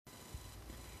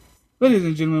Ladies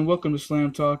and gentlemen, welcome to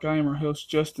Slam Talk. I am your host,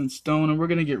 Justin Stone, and we're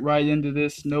going to get right into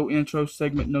this. No intro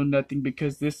segment, no nothing,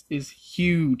 because this is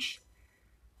huge.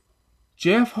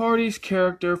 Jeff Hardy's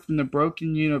character from the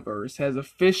Broken Universe has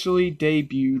officially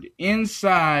debuted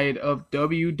inside of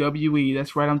WWE.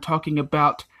 That's right, I'm talking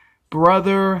about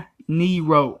Brother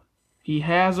Nero. He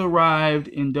has arrived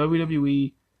in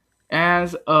WWE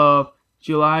as of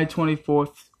July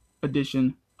 24th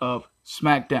edition of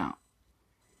SmackDown.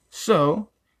 So,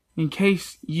 in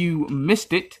case you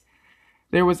missed it,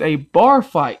 there was a bar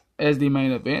fight as the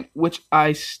main event, which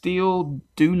I still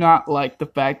do not like the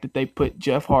fact that they put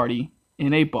Jeff Hardy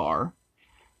in a bar.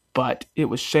 But it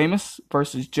was Sheamus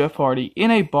versus Jeff Hardy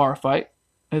in a bar fight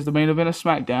as the main event of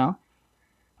SmackDown.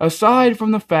 Aside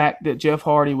from the fact that Jeff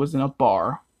Hardy was in a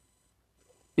bar,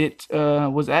 it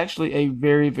was actually a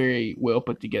very, very well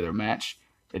put together match.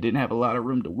 They didn't have a lot of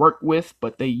room to work with,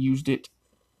 but they used it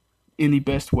in the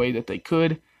best way that they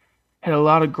could. Had a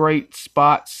lot of great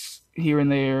spots here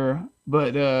and there,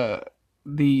 but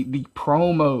the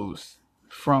promos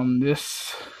from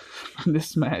this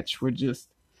match were just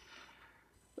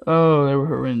they were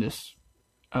horrendous.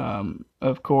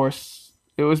 Of course,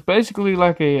 it was basically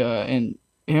like an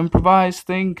improvised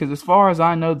thing because, as far as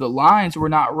I know, the lines were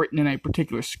not written in a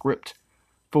particular script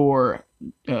for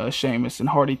Sheamus and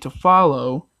Hardy to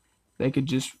follow. They could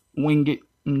just wing it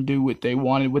and do what they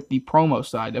wanted with the promo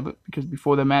side of it, because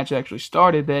before the match actually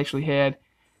started, they actually had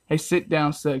a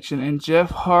sit-down section, and Jeff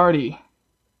Hardy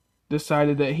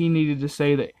decided that he needed to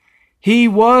say that he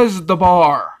was the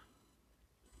bar.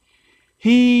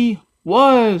 He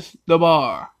was the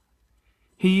bar.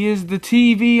 He is the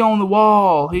TV on the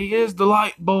wall. He is the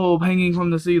light bulb hanging from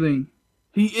the ceiling.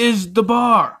 He is the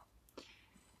bar.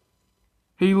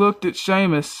 He looked at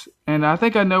Sheamus, and I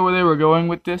think I know where they were going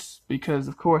with this, because,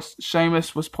 of course,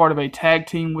 Sheamus was part of a tag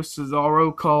team with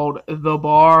Cesaro called The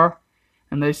Bar,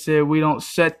 and they said, we don't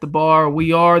set the bar,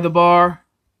 we are the bar,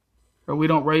 or we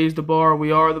don't raise the bar,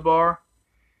 we are the bar.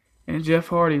 And Jeff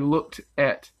Hardy looked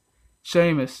at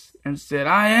Sheamus and said,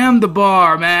 I am the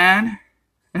bar, man.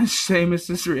 And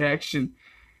Sheamus' reaction,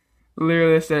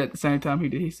 literally said at the same time he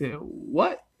did, he said,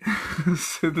 what?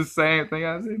 Said the same thing.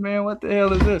 I said, man, what the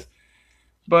hell is this?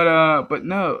 But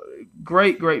no,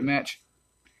 great match.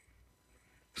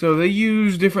 So they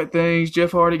use different things.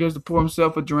 Jeff Hardy goes to pour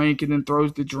himself a drink and then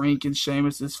throws the drink in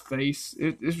Sheamus' face.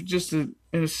 It's just an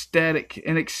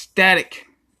ecstatic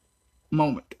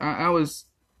moment. I was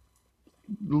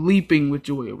leaping with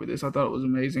joy over this. I thought it was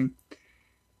amazing.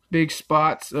 Big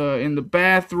spots in the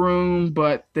bathroom,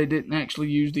 but they didn't actually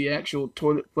use the actual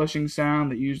toilet flushing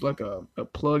sound. They used like a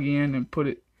plug-in and put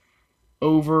it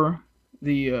over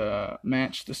the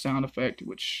match, the sound effect,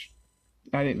 which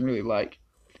I didn't really like.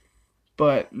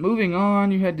 But moving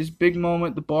on, you had this big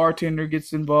moment. The bartender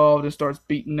gets involved and starts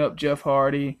beating up Jeff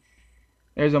Hardy.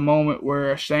 There's a moment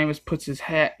where Sheamus puts his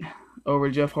hat over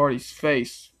Jeff Hardy's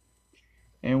face,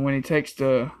 and when he takes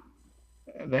the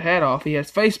hat off, he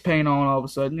has face paint on all of a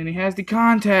sudden, and he has the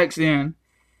contacts in,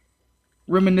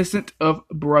 reminiscent of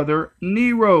Brother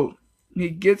Nero. He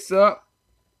gets up,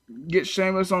 gets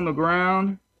Sheamus on the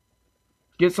ground,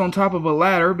 gets on top of a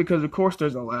ladder, because of course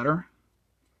there's a ladder.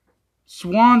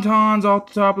 Swantons off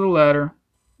the top of the ladder,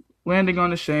 landing on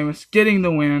the Sheamus, getting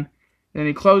the win. Then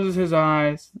he closes his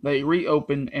eyes, they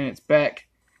reopen, and it's back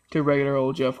to regular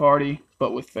old Jeff Hardy,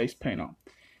 but with face paint on.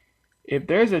 If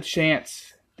there's a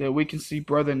chance that we can see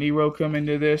Brother Nero come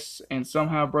into this, and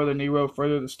somehow Brother Nero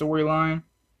further the storyline,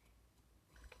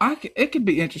 it could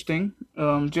be interesting.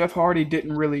 Jeff Hardy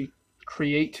didn't really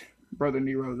create Brother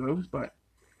Nero, though, but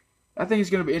I think it's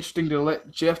going to be interesting to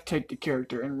let Jeff take the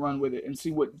character and run with it and see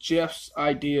what Jeff's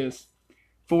ideas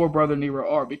for Brother Nero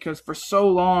are. Because for so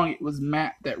long, it was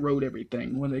Matt that wrote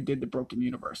everything when they did the Broken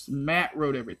Universe. Matt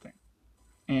wrote everything.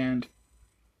 And,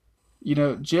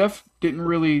 Jeff didn't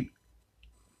really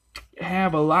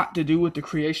have a lot to do with the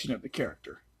creation of the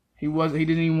character. He didn't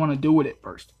even want to do it at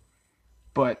first.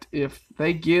 But if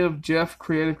they give Jeff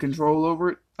creative control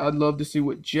over it, I'd love to see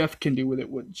what Jeff can do with it,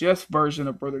 what Jeff's version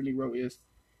of Brother Nero is.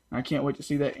 I can't wait to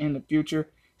see that in the future.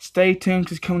 Stay tuned,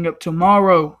 because coming up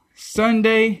tomorrow,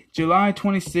 Sunday, July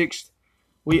 26th,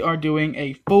 we are doing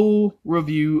a full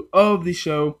review of the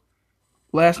show.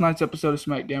 Last night's episode of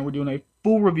SmackDown, we're doing a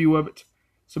full review of it.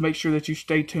 So make sure that you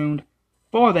stay tuned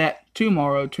for that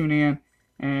tomorrow. Tune in,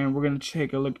 and we're going to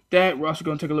take a look at that. We're also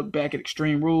going to take a look back at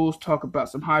Extreme Rules, talk about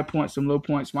some high points, some low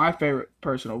points, my favorite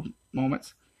personal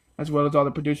moments, as well as all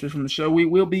the producers from the show. We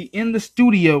will be in the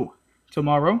studio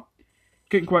tomorrow.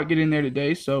 Couldn't quite get in there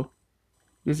today, so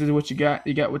this is what you got.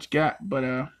 You got what you got.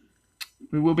 But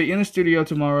we will be in the studio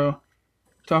tomorrow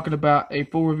talking about a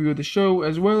full review of the show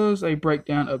as well as a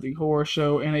breakdown of the horror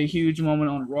show and a huge moment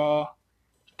on Raw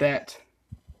that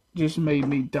just made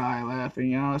me die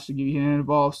laughing. Honestly, you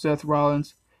involved Seth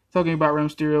Rollins talking about Rey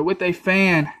Mysterio with a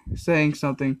fan saying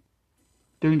something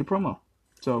during the promo.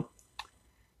 So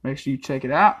make sure you check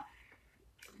it out.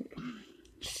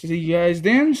 See you guys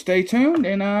then. Stay tuned,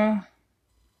 and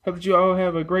hope that you all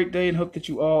have a great day, and hope that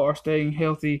you all are staying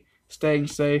healthy, staying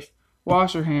safe.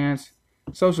 Wash your hands,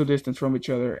 social distance from each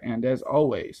other, and as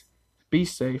always, be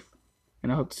safe.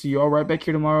 And I hope to see you all right back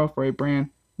here tomorrow for a brand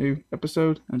new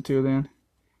episode. Until then,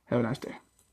 have a nice day.